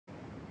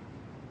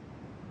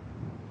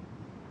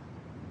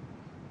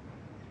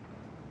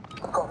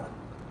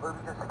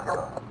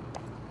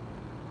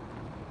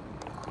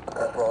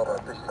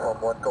Alright, this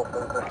time one, go for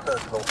the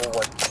circle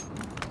hallway.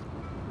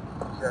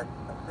 Check,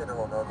 consider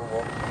on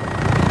overwatch.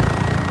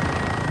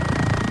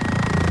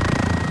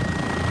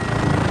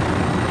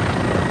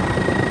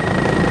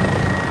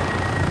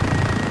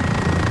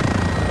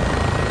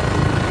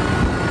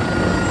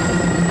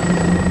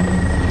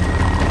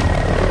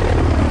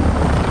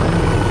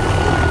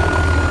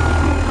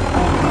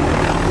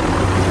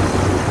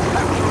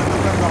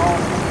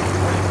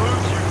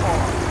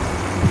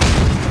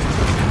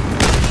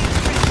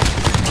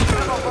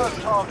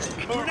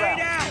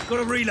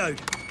 Gotta reload.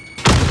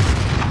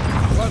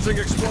 Planting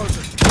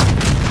explosive.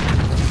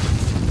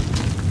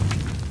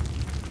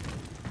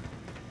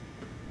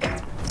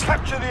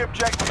 Capture the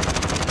objective.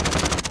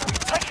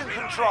 Taking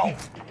control.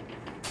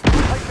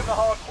 Taking the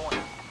hard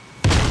point.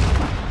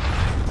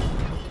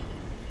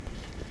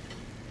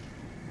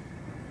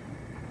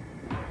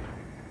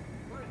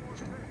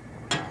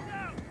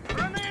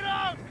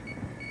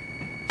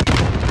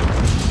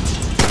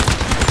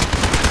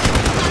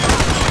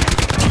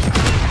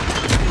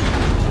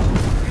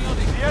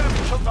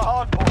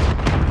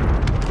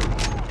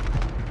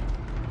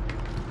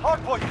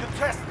 Hardpoint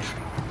contested.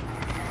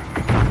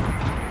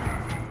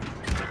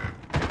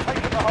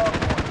 Taking the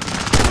hardpoint.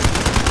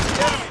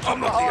 I'm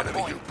not the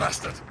enemy, you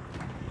bastard.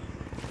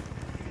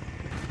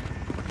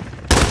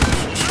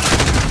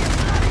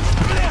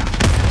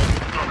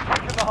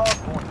 Taking the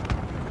hardpoint.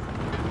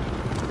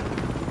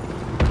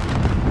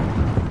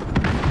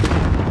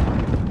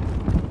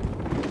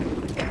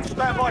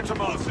 Stand by to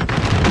move.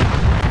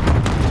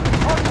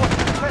 Hardpoint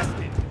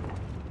contested.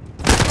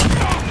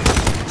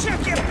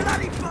 Check your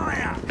bloody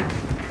fire!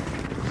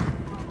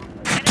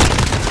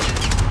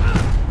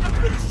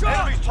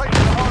 Enemy's taking the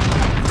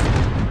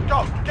hardpoint. Go,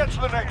 get to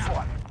the next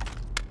one.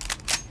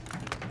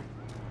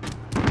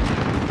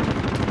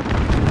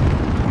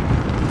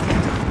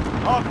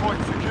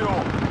 Hardpoint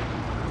secure.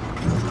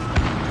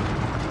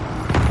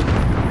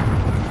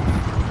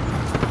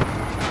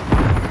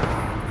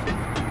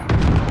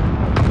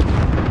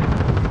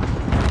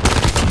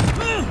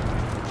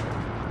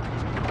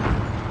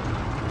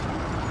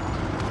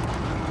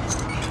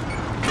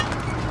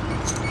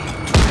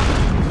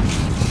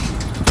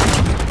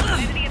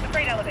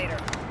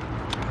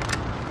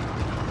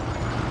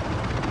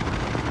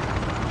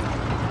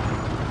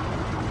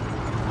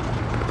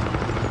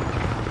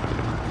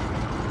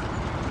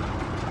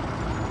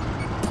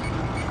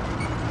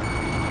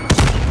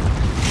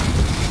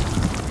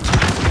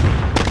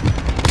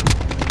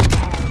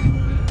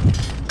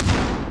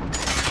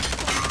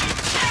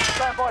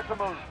 To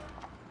move.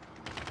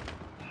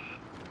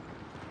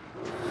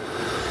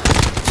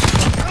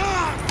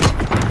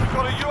 We've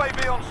got a UAV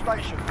on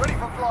station, ready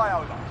for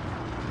flyover.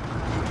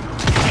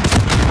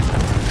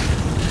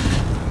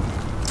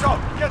 Go,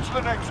 get to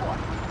the next one.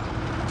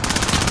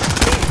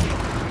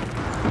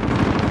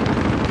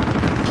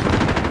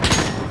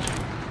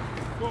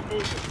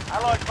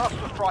 Allied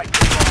cluster strike.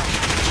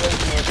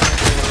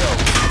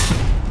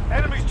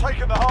 Enemy's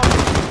taken the hard.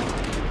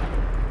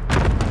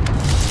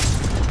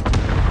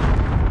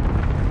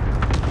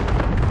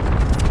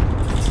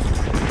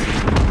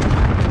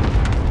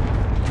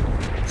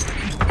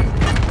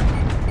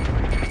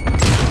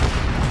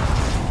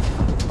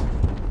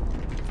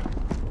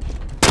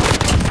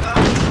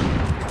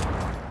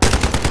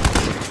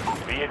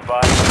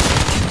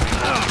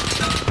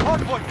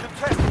 Hardpoint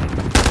contested.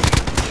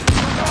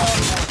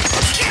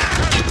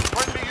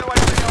 Friendly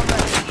UAV on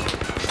deck.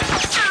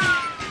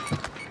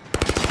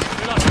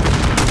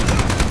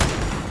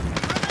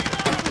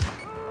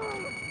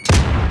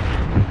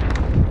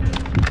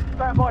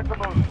 Stand by to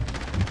move.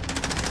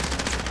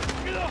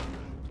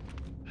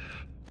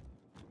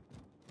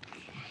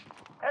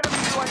 Enemy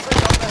UAV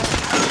on deck.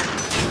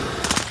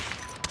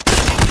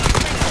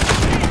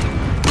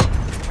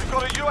 We've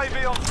got a UAV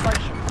on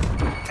station.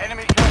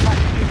 Enemy care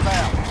package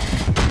inbound.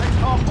 Next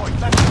hardpoint,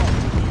 left on.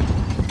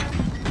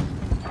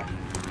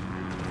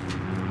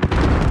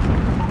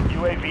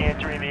 UAV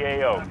entering the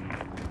AO.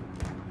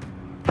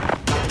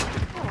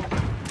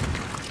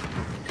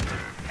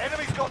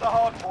 Enemy's got the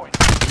hardpoint.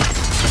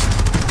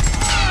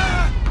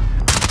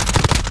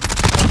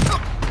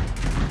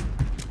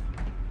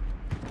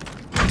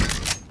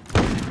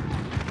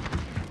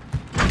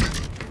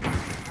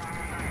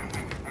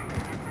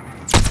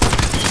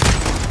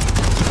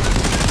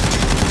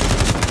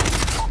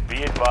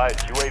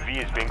 UAV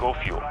is bingo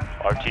fuel.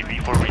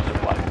 RTB for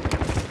resupply.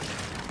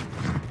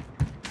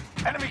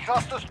 Enemy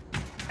clusters.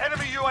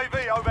 Enemy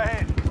UAV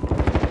overhead.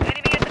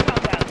 Enemy at the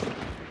compound.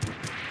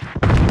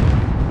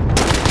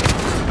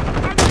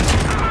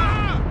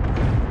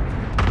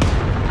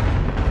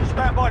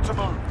 Stand by to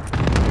move.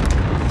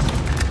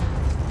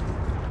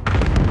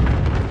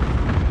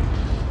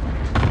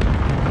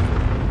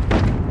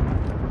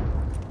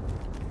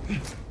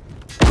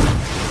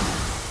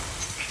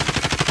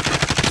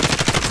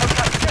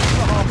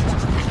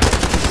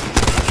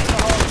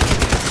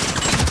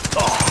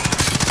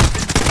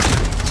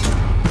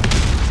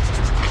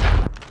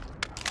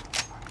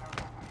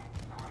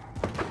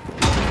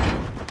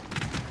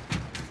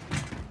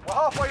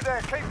 Halfway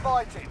there, keep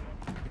fighting.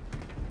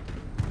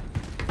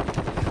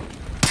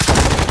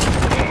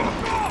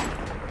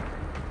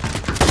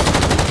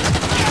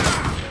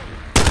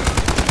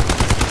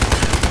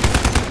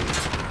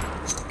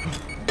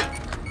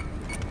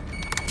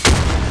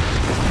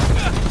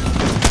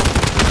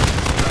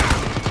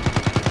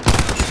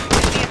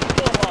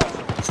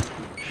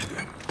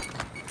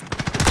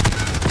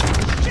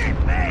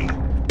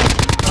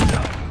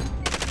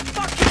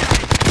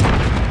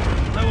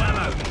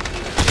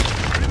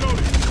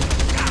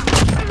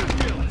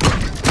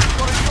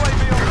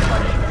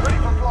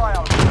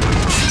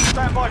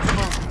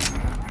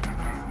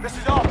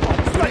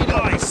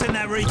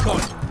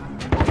 recon.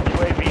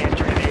 UAV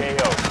entering the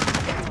AO.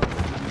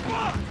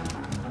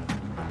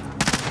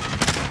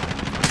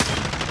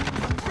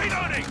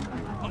 Reloading!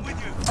 I'm with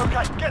you.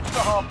 Okay, get to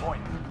the hard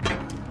point.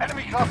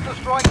 Enemy cluster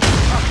strike.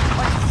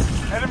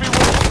 Enemy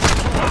wall.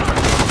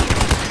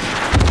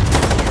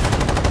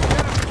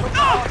 Enemy took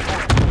the hard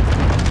point.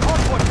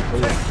 Hard point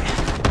contested.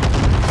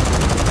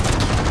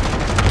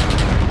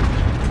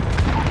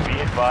 Be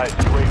advised,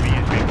 UAV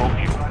is bingo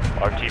fuel.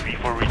 RTV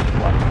for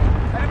resupply.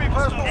 Enemy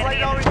personal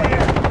radar in the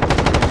air.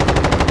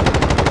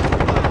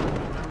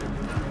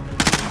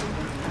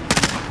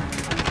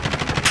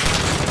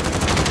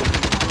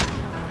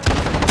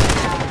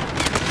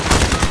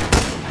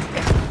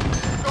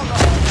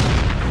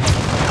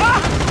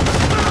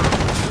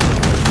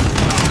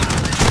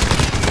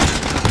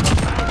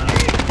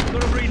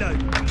 Got a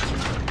reload.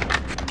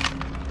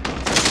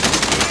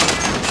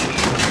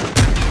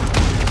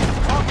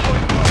 Hard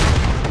point close.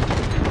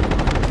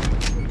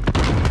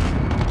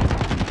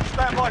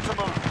 Stand by to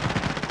move.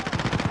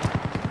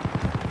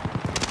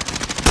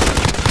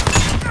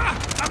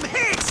 I'm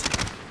hit!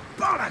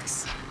 Bollocks!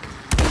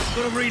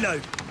 Got a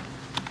reload.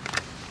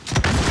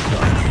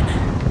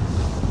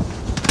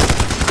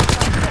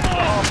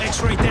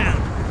 X-ray down.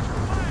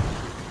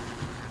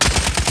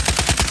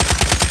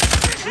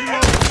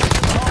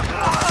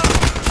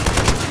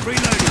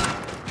 Reloading.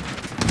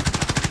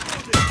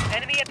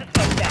 Enemy at the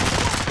smoke down.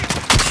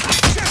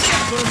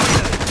 Got a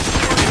reload.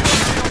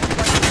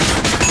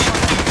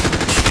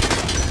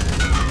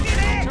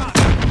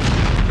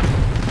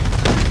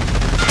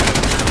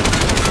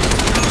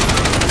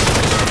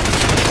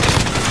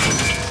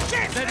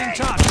 Let him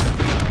touch.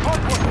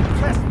 Hard point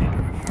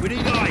contested. We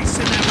need eyes.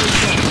 Send that roof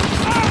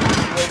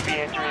UAV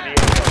entering the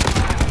AO.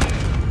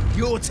 on.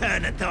 Your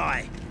turn to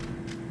die.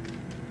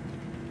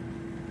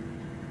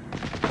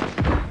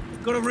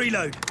 Got a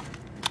reload.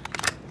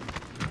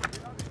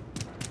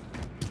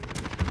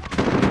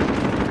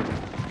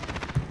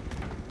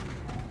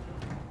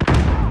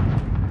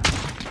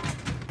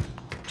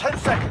 Ten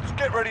seconds.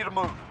 Get ready to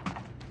move.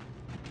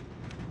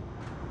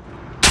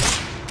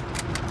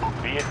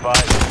 Be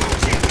advised,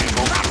 UAV is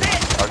bingo fuel.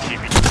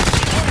 RTV.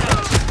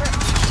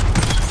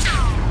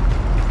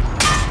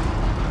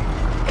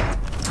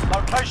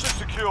 Location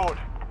secured.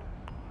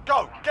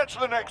 Go. Get to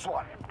the next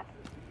one.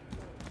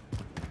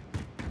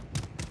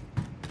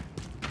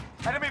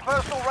 Enemy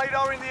personal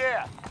radar in the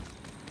air.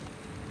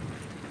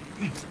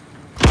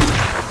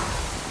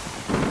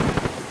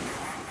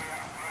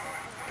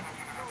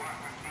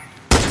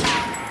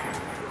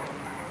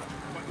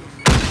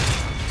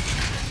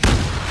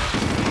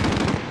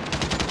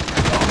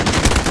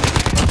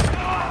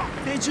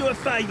 Did you a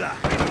favour.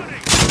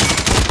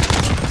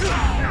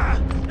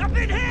 I've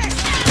been hit!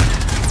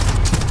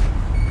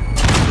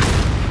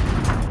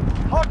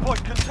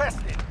 Hardpoint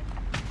contested.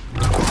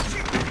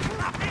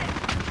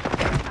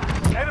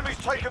 Enemy's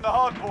taken the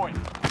hardpoint.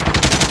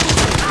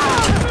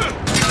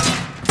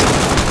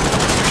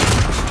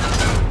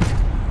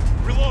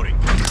 Reloading.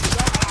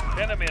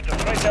 Enemy at the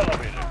freight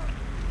elevator.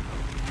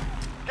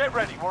 Get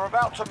ready. We're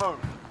about to move.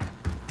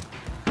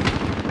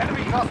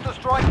 Enemy cluster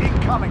strike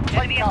incoming. Take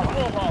Enemy at the cover.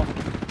 wall hall.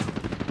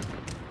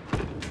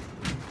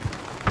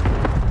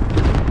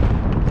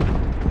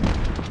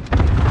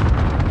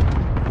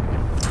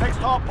 Next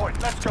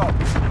hardpoint. Let's go.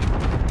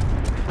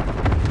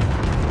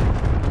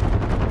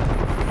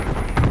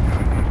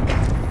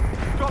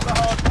 Got the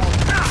hardpoint.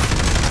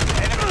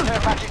 Enemy care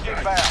package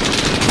inbound.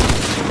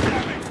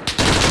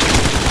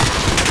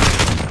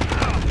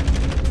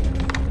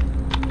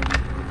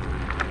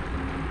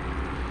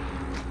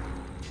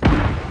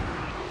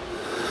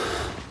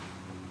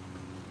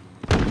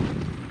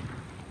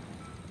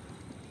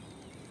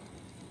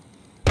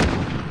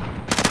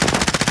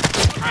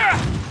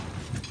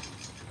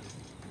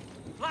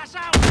 Flash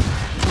out!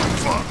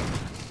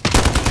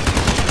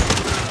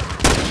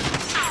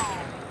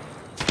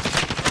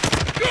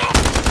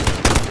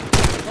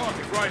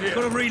 Target right here.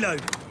 Got a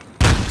reload.